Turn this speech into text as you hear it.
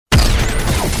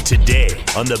Today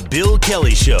on The Bill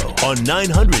Kelly Show on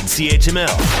 900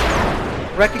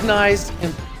 CHML. Recognized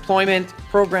employment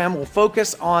program will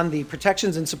focus on the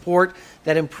protections and support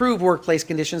that improve workplace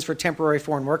conditions for temporary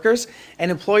foreign workers,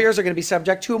 and employers are going to be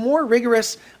subject to a more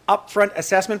rigorous upfront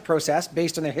assessment process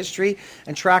based on their history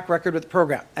and track record with the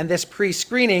program. And this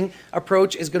pre-screening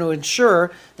approach is going to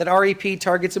ensure that REP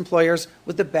targets employers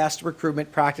with the best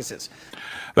recruitment practices.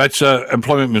 That's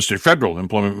Federal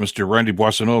Employment Minister Randy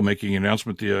Boissonneau making an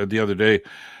announcement the other day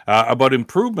about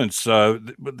improvements.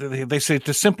 They say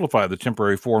to simplify the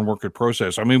temporary foreign worker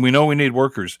process. I mean, we know we need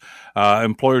workers.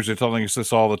 Employers are telling us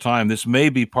this all the time. This may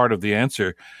be part of the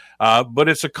answer. But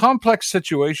it's a complex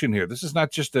situation here. This is not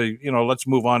just let's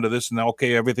move on to this and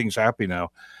okay, everything's happy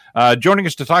now. Joining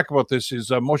us to talk about this is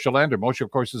Moshe Lander. Moshe,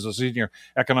 of course, is a senior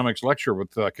economics lecturer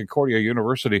with Concordia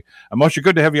University. Moshe,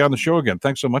 good to have you on the show again.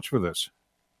 Thanks so much for this.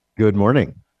 Good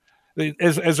morning.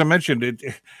 As I mentioned,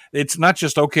 it's not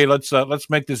just, okay, let's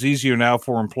make this easier now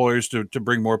for employers to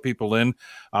bring more people in,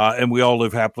 and we all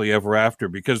live happily ever after,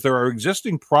 because there are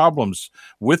existing problems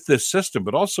with this system,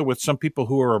 but also with some people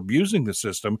who are abusing the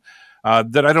system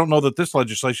that I don't know that this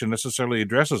legislation necessarily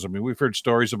addresses. I mean, we've heard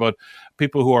stories about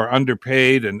people who are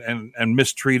underpaid and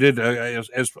mistreated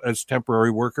as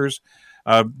temporary workers.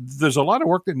 There's a lot of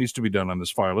work that needs to be done on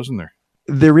this file, isn't there?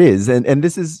 There is. And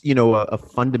this is, a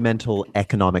fundamental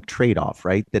economic trade-off,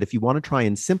 right? That if you want to try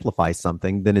and simplify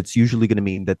something, then it's usually going to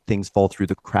mean that things fall through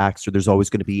the cracks, or there's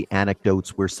always going to be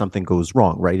anecdotes where something goes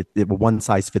wrong, right? One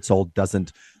size fits all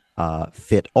doesn't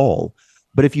fit all.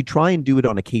 But if you try and do it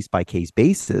on a case-by-case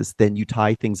basis, then you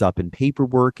tie things up in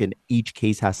paperwork, and each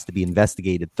case has to be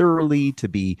investigated thoroughly to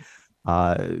be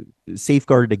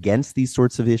safeguarded against these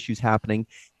sorts of issues happening,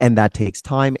 and that takes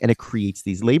time, and it creates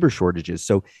these labor shortages.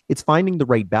 So it's finding the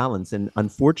right balance, and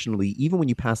unfortunately, even when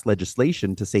you pass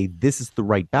legislation to say this is the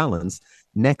right balance,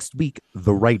 next week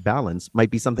the right balance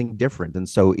might be something different, and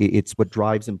so it's what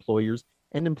drives employers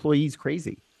and employees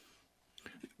crazy.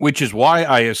 Which is why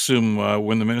I assume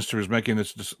when the minister was making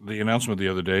the announcement the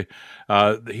other day,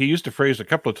 he used a phrase a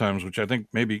couple of times, which I think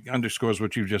maybe underscores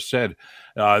what you just said.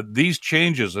 These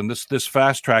changes and this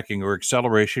fast tracking or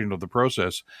acceleration of the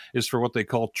process is for what they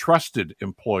call trusted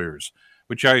employers,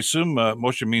 which I assume,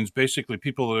 Moshe, means basically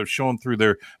people that have shown through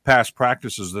their past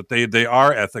practices that they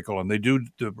are ethical and they do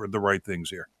the right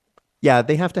things here. Yeah,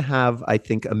 they have to have, I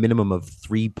think, a minimum of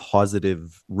 3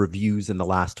 positive reviews in the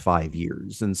last 5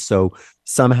 years. And so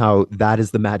somehow that is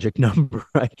the magic number,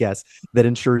 I guess, that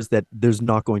ensures that there's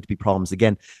not going to be problems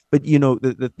again. But,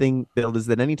 the thing, Bill, is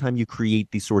that anytime you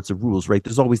create these sorts of rules, right,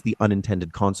 there's always the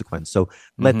unintended consequence. So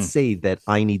let's say that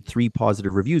I need 3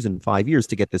 positive reviews in 5 years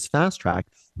to get this fast track.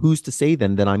 Who's to say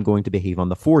then that I'm going to behave on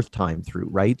the 4th time through,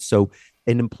 right? So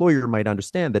an employer might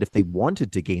understand that if they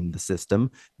wanted to game the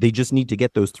system, they just need to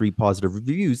get those 3 positive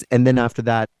reviews. And then after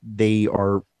that, they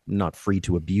are not free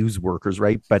to abuse workers,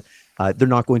 right? But they're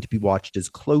not going to be watched as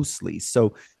closely.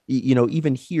 So,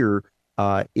 even here,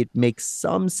 it makes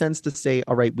some sense to say,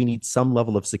 all right, we need some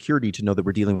level of security to know that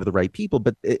we're dealing with the right people.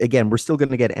 But again, we're still going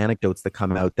to get anecdotes that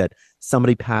come out that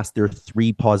somebody passed their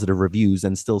 3 positive reviews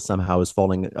and still somehow is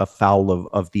falling afoul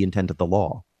of the intent of the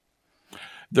law.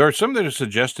 There are some that are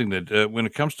suggesting that when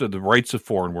it comes to the rights of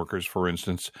foreign workers, for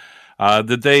instance,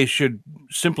 that they should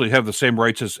simply have the same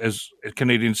rights as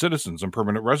Canadian citizens and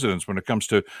permanent residents when it comes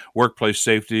to workplace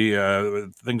safety,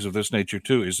 things of this nature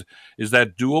too. Is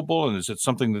that doable, and is it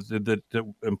something that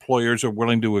employers are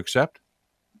willing to accept?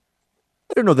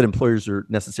 I don't know that employers are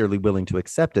necessarily willing to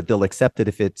accept it. They'll accept it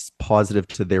if it's positive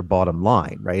to their bottom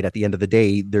line, right? At the end of the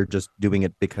day, they're just doing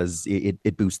it because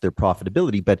it boosts their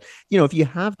profitability. But, if you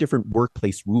have different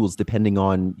workplace rules depending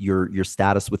on your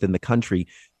status within the country,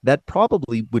 that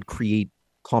probably would create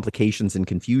complications and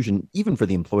confusion, even for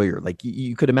the employer. Like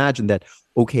you could imagine that,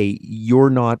 okay, you're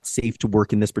not safe to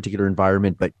work in this particular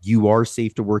environment, but you are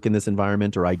safe to work in this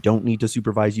environment, or I don't need to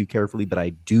supervise you carefully, but I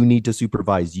do need to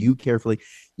supervise you carefully.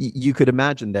 You could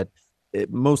imagine that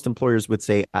most employers would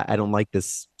say, I don't like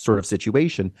this sort of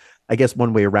situation. I guess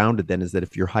one way around it then is that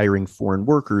if you're hiring foreign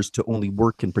workers to only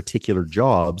work in particular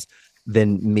jobs,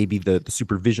 then maybe the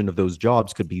supervision of those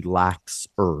jobs could be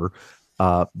laxer.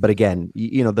 But again,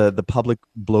 the public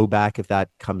blowback, if that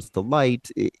comes to light,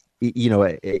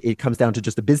 it comes down to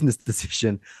just a business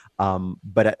decision.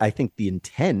 But I think the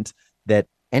intent that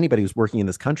anybody who's working in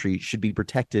this country should be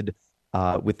protected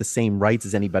with the same rights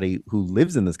as anybody who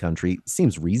lives in this country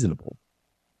seems reasonable.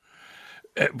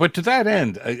 But to that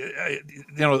end,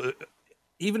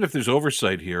 even if there's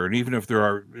oversight here, and even if there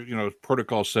are,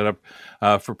 protocols set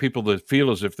up for people that feel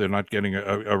as if they're not getting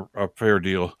a fair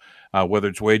deal, whether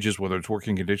it's wages, whether it's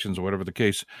working conditions, or whatever the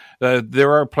case.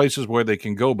 There are places where they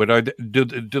can go, but do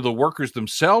the workers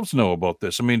themselves know about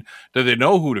this? I mean, do they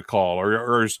know who to call,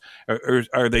 or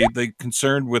are they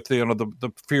concerned with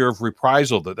the fear of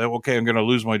reprisal that okay, I'm going to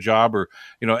lose my job, or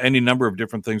any number of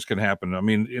different things can happen? I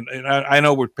mean, I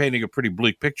know we're painting a pretty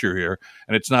bleak picture here,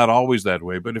 and it's not always that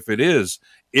way. But if it is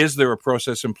there a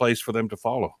process in place for them to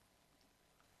follow?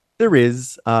 There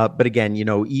is, but again,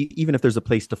 even if there's a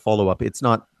place to follow up, it's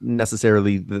not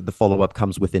necessarily the follow up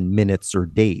comes within minutes or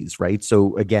days, right?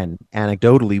 So again,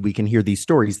 anecdotally, we can hear these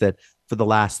stories that for the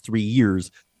last 3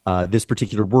 years, this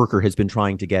particular worker has been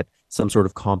trying to get some sort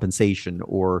of compensation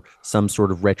or some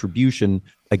sort of retribution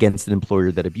against an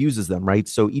employer that abuses them, right?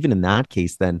 So even in that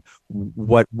case, then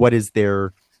what is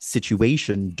their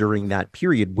situation during that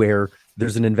period where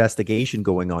there's an investigation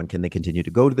going on? Can they continue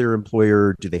to go to their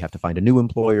employer? Do they have to find a new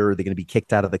employer? Are they going to be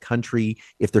kicked out of the country?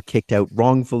 If they're kicked out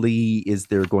wrongfully, is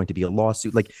there going to be a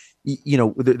lawsuit? Like,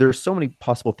 there's so many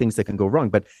possible things that can go wrong,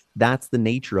 but that's the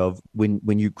nature of when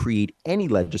you create any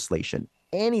legislation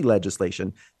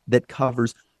that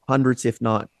covers hundreds, if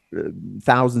not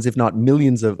thousands, if not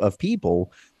millions of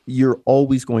people, you're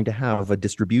always going to have a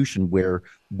distribution where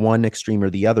one extreme or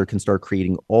the other can start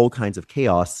creating all kinds of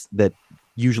chaos that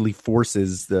usually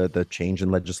forces the change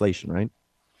in legislation, right?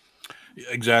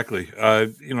 Exactly.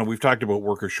 We've talked about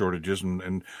worker shortages,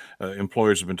 and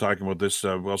employers have been talking about this,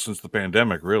 since the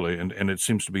pandemic, really, and it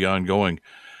seems to be ongoing.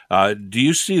 Do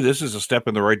you see this as a step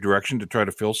in the right direction to try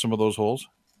to fill some of those holes?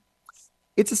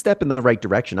 It's a step in the right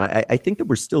direction. I think that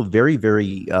we're still very,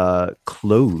 very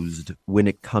closed when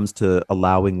it comes to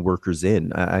allowing workers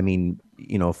in. I mean,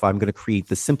 if I'm going to create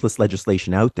the simplest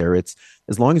legislation out there, it's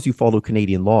as long as you follow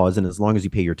Canadian laws and as long as you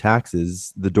pay your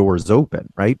taxes, the door is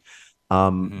open, right?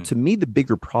 To me, the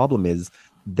bigger problem is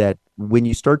that when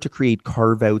you start to create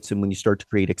carve-outs and when you start to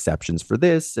create exceptions for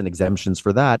this and exemptions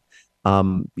for that,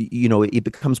 it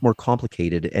becomes more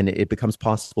complicated and it becomes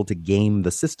possible to game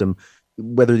the system,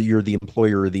 whether you're the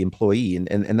employer or the employee.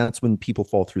 And that's when people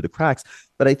fall through the cracks.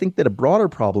 But I think that a broader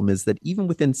problem is that even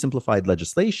within simplified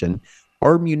legislation,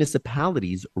 are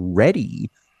municipalities ready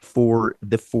for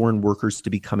the foreign workers to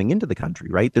be coming into the country,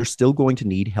 right? They're still going to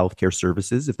need healthcare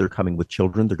services. If they're coming with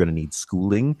children, they're going to need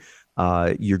schooling.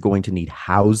 You're going to need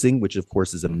housing, which of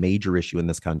course is a major issue in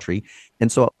this country.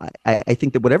 And so I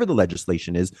think that whatever the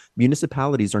legislation is,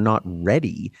 municipalities are not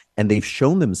ready, and they've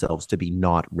shown themselves to be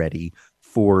not ready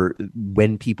for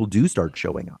when people do start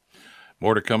showing up.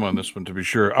 More to come on this one, to be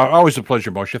sure. Always a pleasure,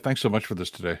 Marcia. Thanks so much for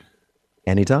this today.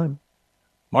 Anytime.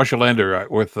 Marcia Lander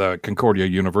with Concordia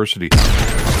University.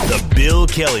 The Bill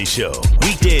Kelly Show,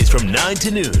 weekdays from 9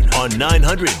 to noon on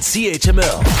 900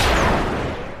 CHML.